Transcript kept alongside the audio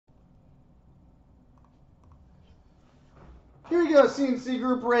Here we go, CNC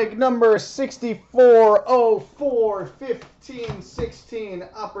Group Break number 6404-1516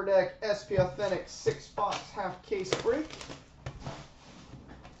 Upper Deck SP Authentic 6-box half case break.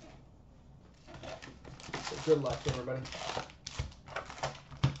 So good luck, everybody.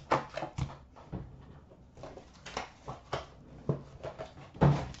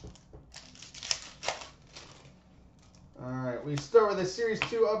 Alright, we start with a Series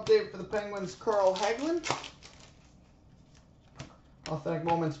 2 update for the Penguins, Carl Hagelin. Authentic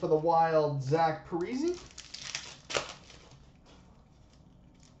Moments for the Wild, Zach Parise.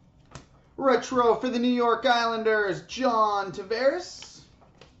 Retro for the New York Islanders, John Tavares.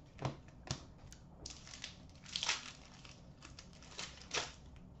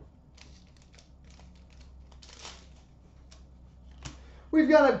 We've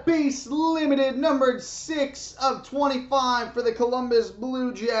got a base limited numbered 6 of 25 for the Columbus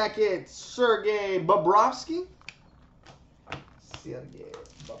Blue Jackets, Sergei Bobrovsky. Sergei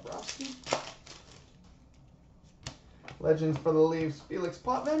Bobrovsky. Legends for the Leafs, Felix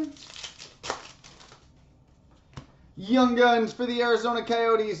Potvin. Young Guns for the Arizona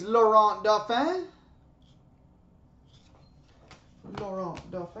Coyotes, Laurent Dauphin.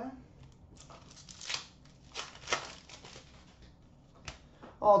 Laurent Dauphin.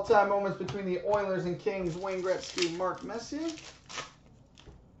 All-time moments between the Oilers and Kings, Wayne Gretzky, Mark Messier.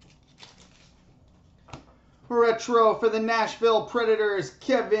 Retro for the Nashville Predators,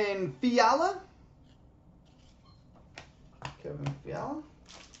 Kevin Fiala. Kevin Fiala.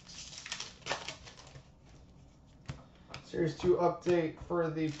 Series 2 update for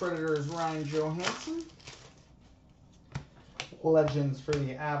the Predators, Ryan Johansson. Legends for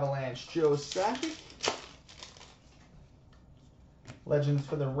the Avalanche, Joe Sakic. Legends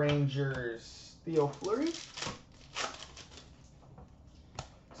for the Rangers, Theo Fleury.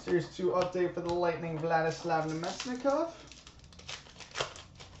 Series 2 update for the Lightning, Vladislav Nemesnikov.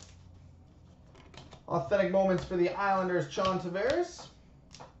 Authentic Moments for the Islanders, John Tavares.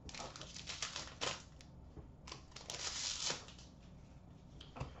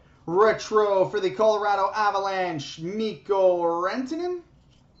 Retro for the Colorado Avalanche, Mikko Rantanen.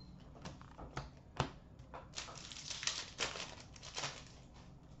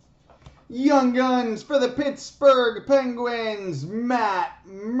 Young Guns for the Pittsburgh Penguins, Matt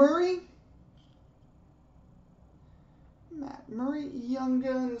Murray. Matt Murray, Young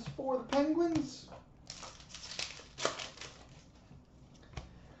Guns for the Penguins.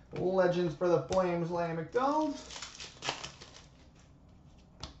 Legends for the Flames, Lanny McDonald.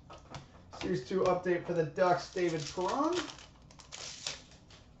 Series 2 update for the Ducks, David Perron.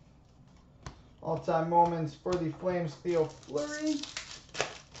 All-time moments for the Flames, Theo Fleury.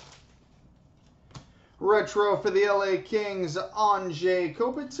 Retro for the LA Kings, Anze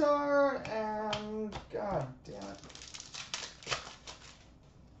Kopitar, and god damn it,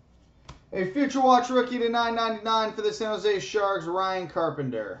 a Future Watch rookie to 9.99 for the San Jose Sharks, Ryan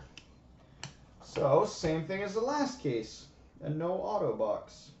Carpenter. So, same thing as the last case, a no auto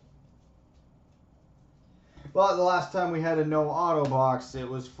box. But the last time we had a no auto box, it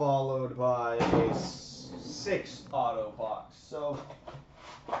was followed by a 6 auto box. So,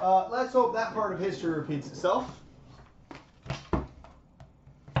 let's hope that part of history repeats itself.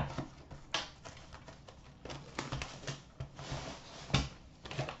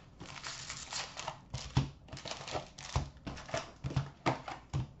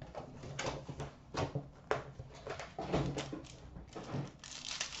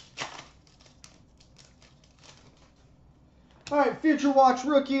 All right, Future Watch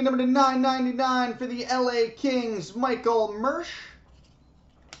rookie number to 9.99 for the LA Kings, Michael Mersch.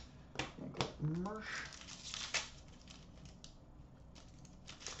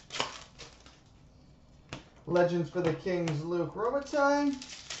 Legends for the Kings, Luke Robitaille.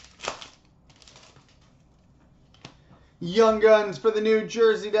 Young Guns for the New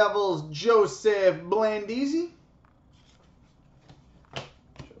Jersey Devils, Joseph Blandisi.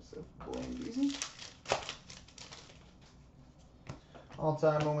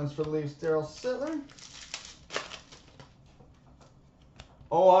 All-time moments for the Leafs, Daryl Sittler.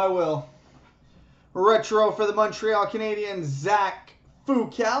 Oh, I will. Retro for the Montreal Canadiens, Zach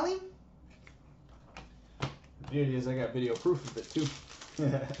Fucale. The beauty is I got video proof of it too.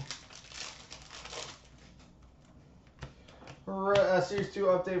 Series 2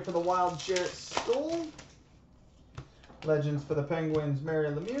 update for the Wild, Jarrett Stoll. Legends for the Penguins, Mary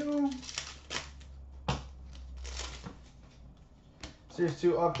Lemieux. Series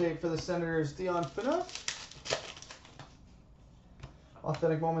 2 update for the Senators, Dion Phaneuf.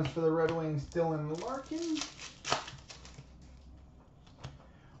 Authentic moments for the Red Wings, Dylan Larkin.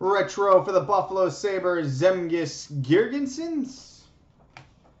 Retro for the Buffalo Sabres, Zemgus Girgensons.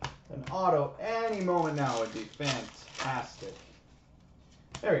 An auto any moment now would be fantastic.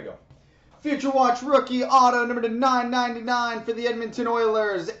 There we go. Future Watch rookie auto number to 999 for the Edmonton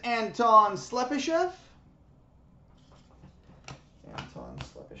Oilers, Anton Slepyshev. Anton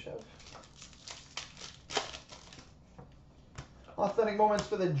Slepyshev. Authentic moments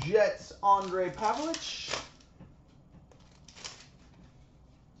for the Jets, Andre Pavlich.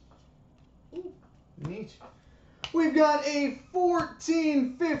 Ooh, neat. We've got a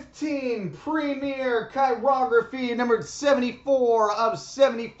 14-15 Premier Chirography, numbered 74 of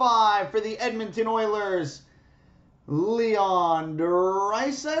 75 for the Edmonton Oilers, Leon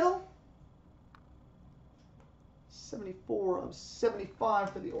Draisaitl. 74 of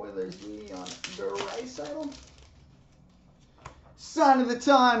 75 for the Oilers, Leon Draisaitl. Sign of the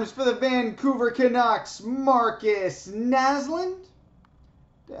Times for the Vancouver Canucks, Marcus Naslund.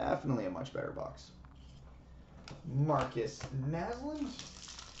 Definitely a much better box. Marcus Naslund.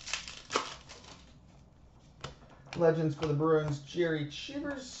 Legends for the Bruins, Jerry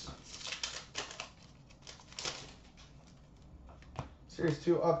Cheevers. Series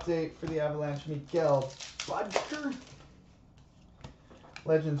 2 update for the Avalanche, Mikael Budker.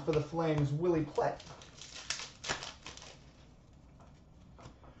 Legends for the Flames, Willie Plett.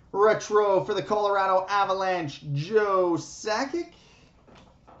 Retro for the Colorado Avalanche, Joe Sakic.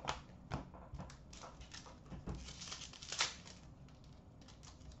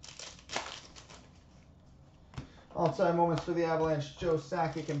 All-time moments for the Avalanche, Joe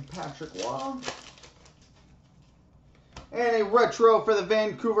Sakic and Patrick Waugh. And a retro for the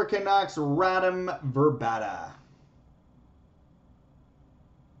Vancouver Canucks, Radim Verbata.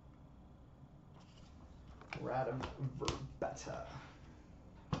 Radim Verbata.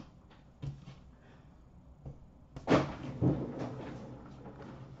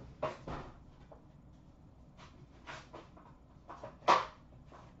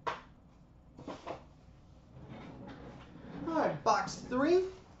 All right, box 3.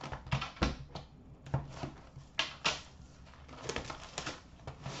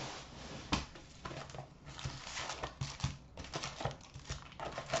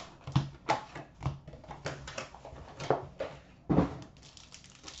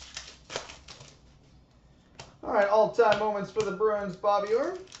 All right, all-time moments for the Bruins, Bobby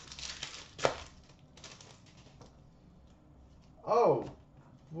Orr. Oh,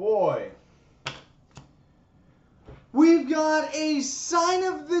 boy. We've got a Sign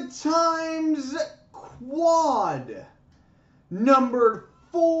of the Times quad, numbered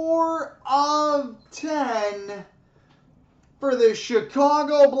 4 of 10 for the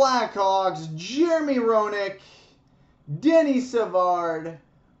Chicago Blackhawks, Jeremy Roenick, Denny Savard,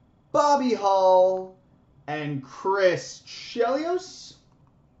 Bobby Hull, and Chris Chelios.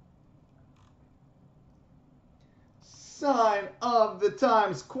 Sign of the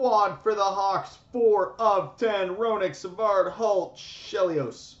Times quad for the Hawks, 4 of 10. Roenick, Savard, Hull,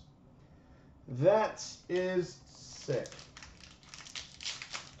 Chelios. That is sick.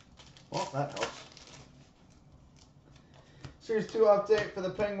 Well, that helps. Series 2 update for the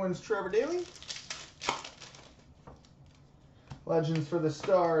Penguins, Trevor Daley. Legends for the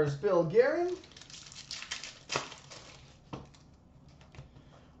Stars, Bill Guerin.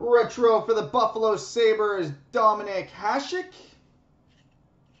 Retro for the Buffalo Sabres, Dominic Hasek.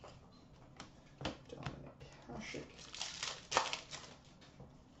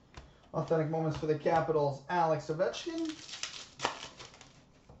 Authentic moments for the Capitals, Alex Ovechkin.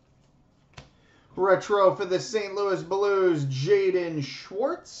 Retro for the St. Louis Blues, Jaden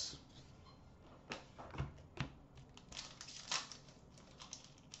Schwartz.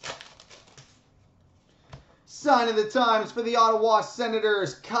 Sign of the Times for the Ottawa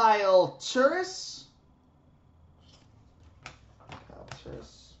Senators, Kyle Turris.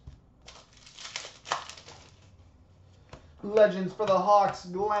 Legends for the Hawks,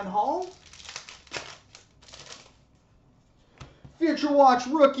 Glenn Hall. Future Watch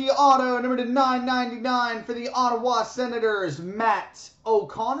rookie auto, number to 999 for the Ottawa Senators, Matt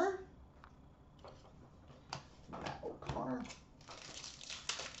O'Connor.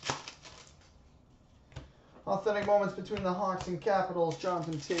 Authentic moments between the Hawks and Capitals,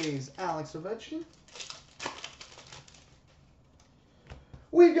 Jonathan Toews, Alex Ovechkin.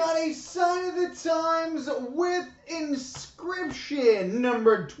 We got a Sign of the Times with inscription,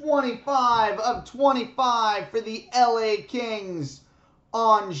 number 25 of 25 for the LA Kings,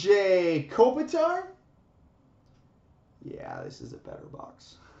 Anze Kopitar. Yeah, this is a better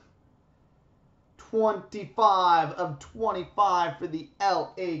box. 25 of 25 for the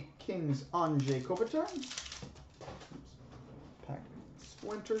LA Kings, Anze Kopitar.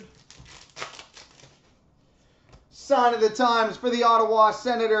 Wintered. Sign of the times for the Ottawa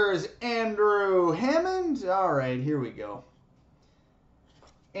Senators, Andrew Hammond. All right, here we go.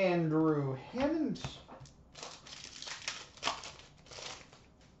 Andrew Hammond.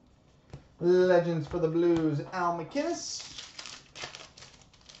 Legends for the Blues, Al McInnes.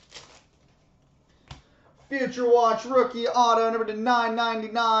 Future Watch rookie auto number to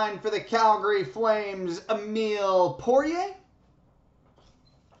 999 for the Calgary Flames, Emile Poirier.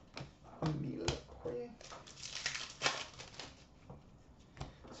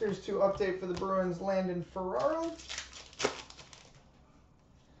 Series 2 update for the Bruins, Landon Ferraro.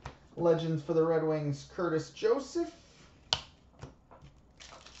 Legends for the Red Wings, Curtis Joseph.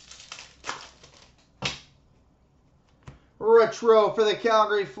 Retro for the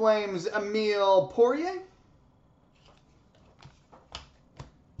Calgary Flames, Emile Poirier.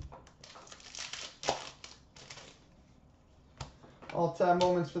 All-time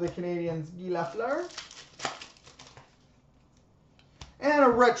moments for the Canadiens, Guy Lafleur. And a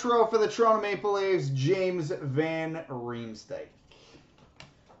retro for the Toronto Maple Leafs, James Van Riemsdyk.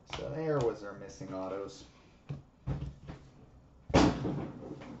 So there was our missing autos.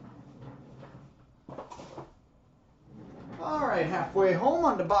 All right, halfway home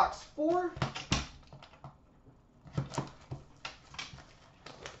on to box 4.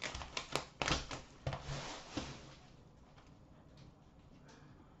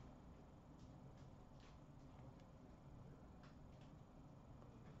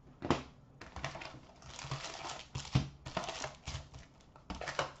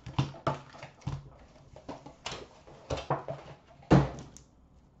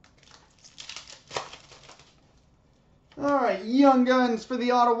 All right, Young Guns for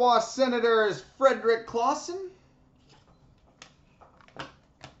the Ottawa Senators, Frederick Clausen.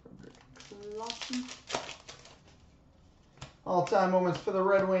 All-time moments for the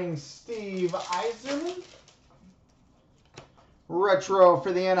Red Wings, Steve Yzerman. Retro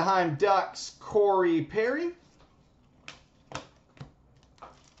for the Anaheim Ducks, Corey Perry.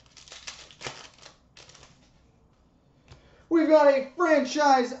 We've got a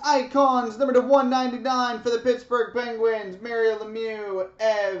franchise icons, number to 199 for the Pittsburgh Penguins, Mario Lemieux,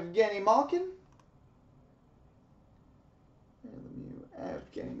 Evgeny Malkin.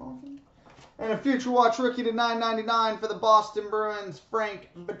 And a Future Watch rookie to 999 for the Boston Bruins, Frank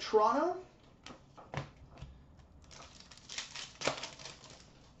Vetrano.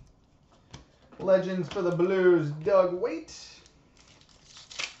 Legends for the Blues, Doug Waite.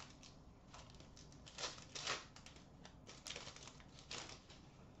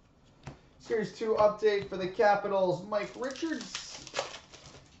 Series 2 update for the Capitals, Mike Richards.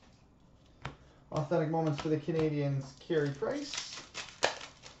 Authentic moments for the Canadiens, Carey Price.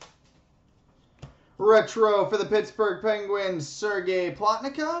 Retro for the Pittsburgh Penguins, Sergei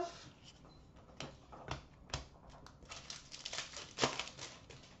Plotnikov.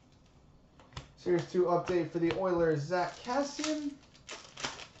 Series 2 update for the Oilers, Zach Kassian.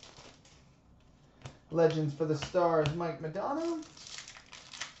 Legends for the Stars, Mike Modano.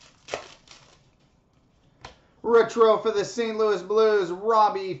 Retro for the St. Louis Blues,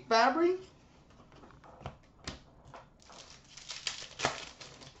 Robbie Fabry.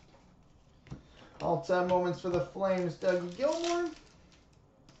 All-time moments for the Flames, Doug Gilmour.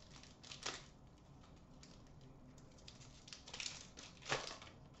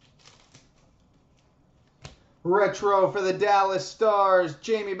 Retro for the Dallas Stars,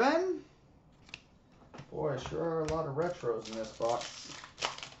 Jamie Benn. Boy, sure are a lot of retros in this box.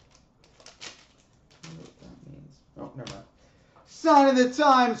 Oh, never mind. Sign of the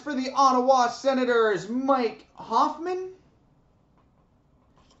times for the Ottawa Senators, Mike Hoffman.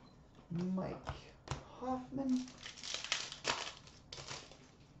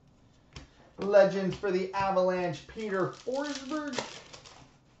 Legends for the Avalanche, Peter Forsberg.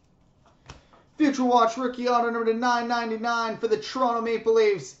 Future Watch rookie auto number to 999 for the Toronto Maple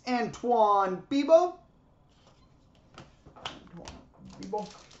Leafs, Antoine Bibeau.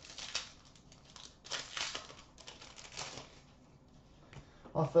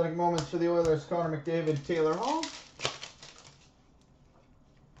 Authentic moments for the Oilers, Connor McDavid, Taylor Hall.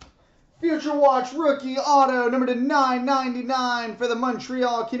 Future Watch rookie auto number to 999 for the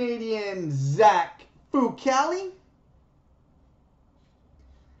Montreal Canadiens, Zach Fucale.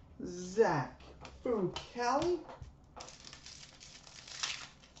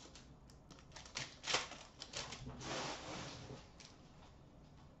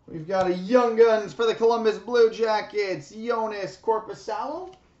 We've got a Young Guns for the Columbus Blue Jackets, Jonas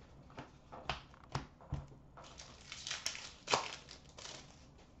Korpisalo.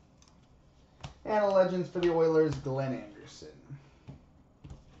 And a Legends for the Oilers, Glenn Anderson.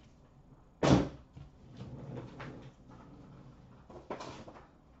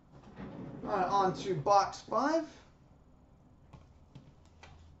 All right, on to box 5.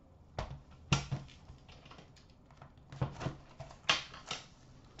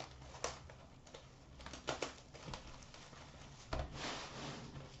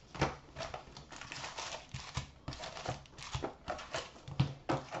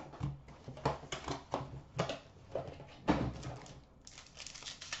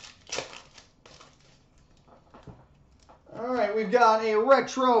 All right, we've got a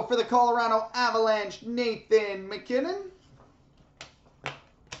retro for the Colorado Avalanche, Nathan McKinnon.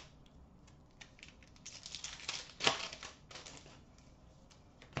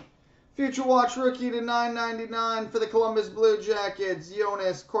 Future Watch rookie to 9.99 for the Columbus Blue Jackets,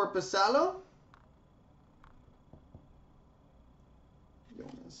 Jonas Korpisalo.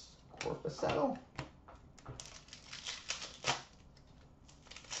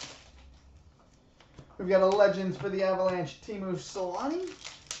 We've got a Legends for the Avalanche, Teemu Selanne.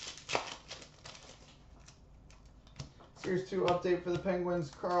 Series 2 update for the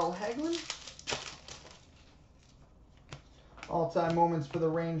Penguins, Carl Hagelin. All-time moments for the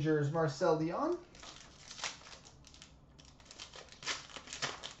Rangers, Marcel Dion.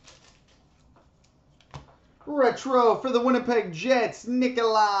 Retro for the Winnipeg Jets,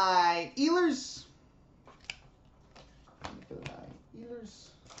 Nikolai Ehlers.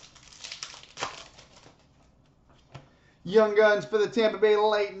 Young Guns for the Tampa Bay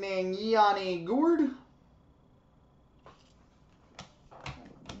Lightning, Yanni Gourde.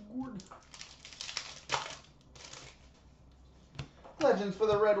 Legends for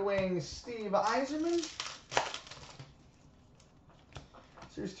the Red Wings, Steve Yzerman.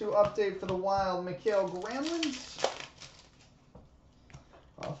 Series 2 update for the Wild, Mikael Granlund.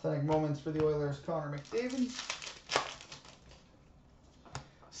 Authentic moments for the Oilers, Connor McDavid.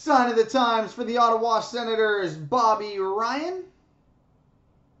 Sign of the Times for the Ottawa Senators, Bobby Ryan.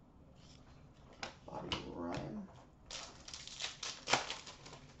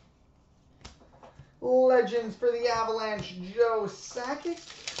 Legends for the Avalanche, Joe Sakic.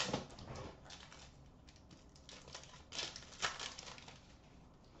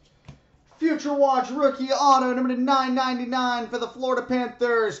 Future Watch rookie auto number 9.99 for the Florida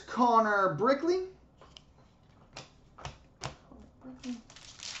Panthers, Connor Brickley.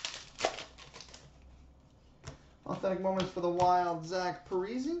 Authentic moments for the Wild, Zach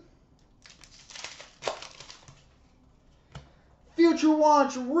Parise. Future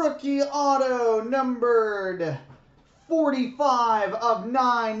Watch rookie auto numbered 45 of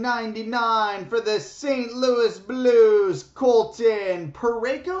 9.99 for the St. Louis Blues, Colton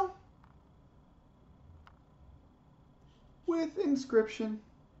Parayko. With inscription.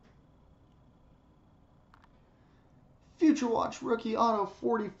 Future Watch rookie auto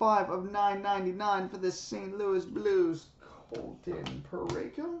 45 of 9.99 for the St. Louis Blues, Colton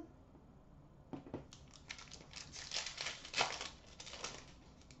Parayko.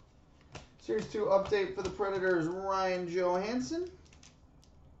 Series 2 update for the Predators, Ryan Johansson.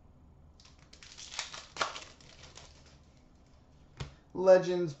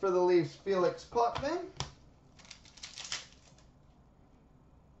 Legends for the Leafs, Felix Potvin.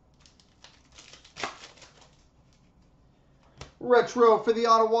 Retro for the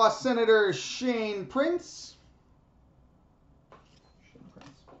Ottawa Senators, Shane Prince.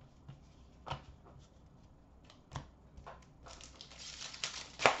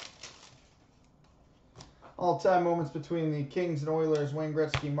 All-time moments between the Kings and Oilers, Wayne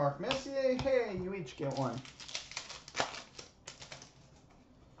Gretzky, Mark Messier. Hey, you each get one.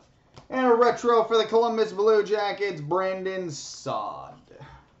 And a retro for the Columbus Blue Jackets, Brandon Saad.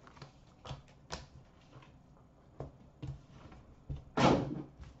 All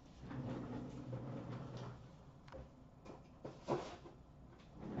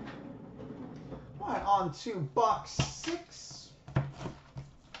right, on to box 6.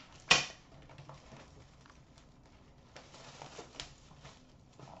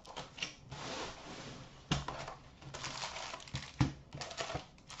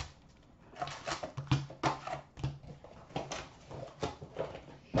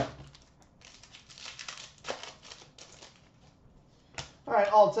 All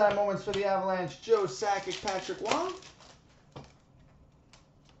right, all-time moments for the Avalanche, Joe Sakic, Patrick Wong.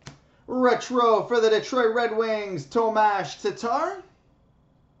 Retro for the Detroit Red Wings, Tomas Tatar.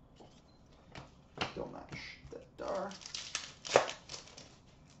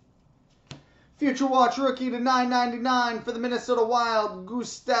 Future Watch rookie to 9.99 for the Minnesota Wild,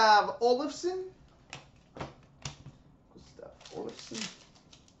 Gustav Olofsson.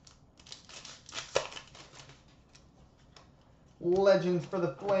 Legends for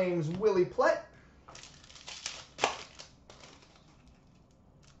the Flames, Willie Plett.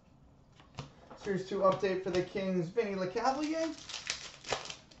 Series 2 update for the Kings, Vinny LeCavalier.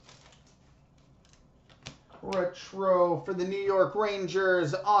 Retro for the New York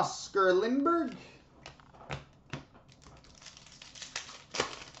Rangers, Oscar Lindbergh.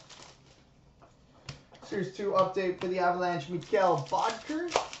 Series 2 update for the Avalanche, Mikhail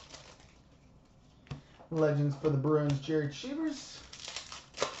Bodker. Legends for the Bruins, Jared Shevers.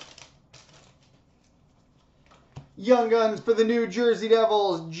 Young Guns for the New Jersey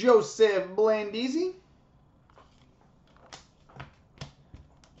Devils, Joseph Blandisi.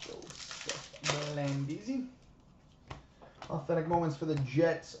 Authentic Moments for the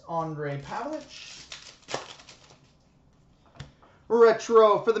Jets, Andre Pavlich.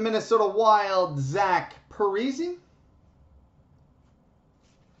 Retro for the Minnesota Wild, Zach Parise.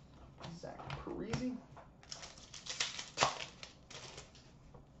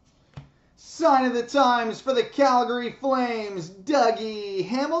 Sign of the Times for the Calgary Flames, Dougie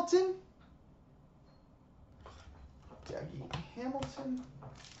Hamilton.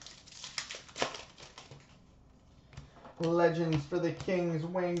 Legends for the Kings,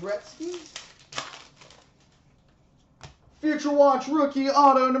 Wayne Gretzky. Future Watch rookie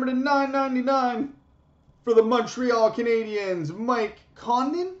auto number to 999 for the Montreal Canadiens, Mike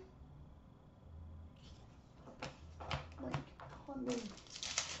Condon.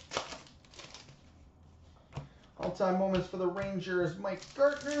 All-time moments for the Rangers, Mike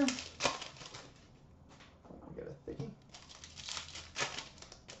Gartner. We got a thickie.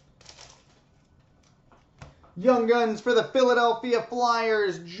 Young Guns for the Philadelphia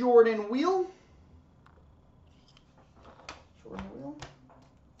Flyers, Jordan Wheel.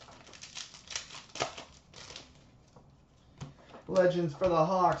 Legends for the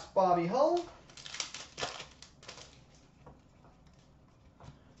Hawks, Bobby Hull.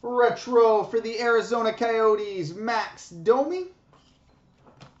 Retro for the Arizona Coyotes, Max Domi.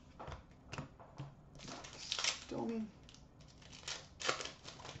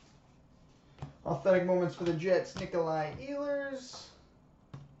 Authentic Moments for the Jets, Nikolai Ehlers.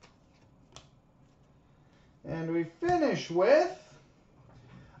 And we finish with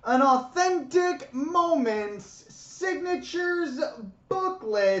an Authentic Moments Signatures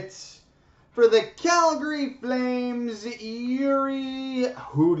booklet for the Calgary Flames, Yuri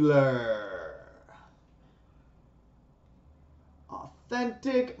Hoodler.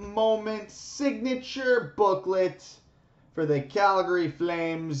 Authentic Moment Signature booklet for the Calgary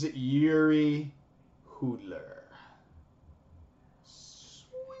Flames, Yuri Hoodler.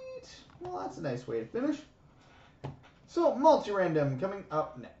 Sweet. Well, that's a nice way to finish. So, multi-random coming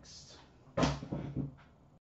up next.